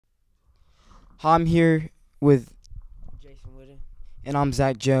Hi, I'm here with, Jason Wooden. and I'm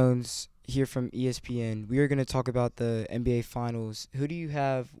Zach Jones here from ESPN. We are going to talk about the NBA Finals. Who do you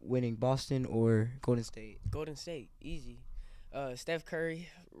have winning, Boston or Golden State? Golden State, easy. Steph Curry,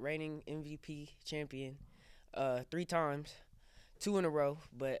 reigning MVP champion, 3 times, two in a row.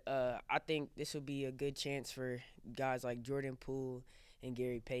 But I think this will be a good chance for guys like Jordan Poole and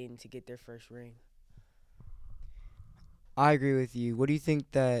Gary Payton to get their first ring. I agree with you. What do you think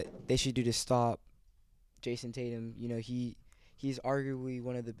that they should do to stop Jason Tatum? He's arguably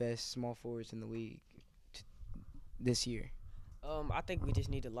one of the best small forwards in the league t- this year. I think we just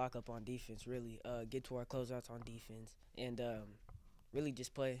need to lock up on defense, really. Get to our closeouts on defense, and really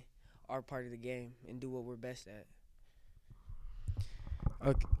just play our part of the game and do what we're best at.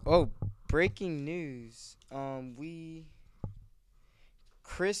 Okay. Oh, breaking news.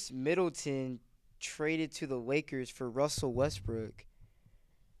 Chris Middleton traded to the Lakers for Russell Westbrook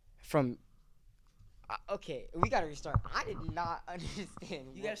from okay, we gotta restart. I did not understand.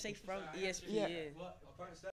 You gotta say from ESPN. Yeah.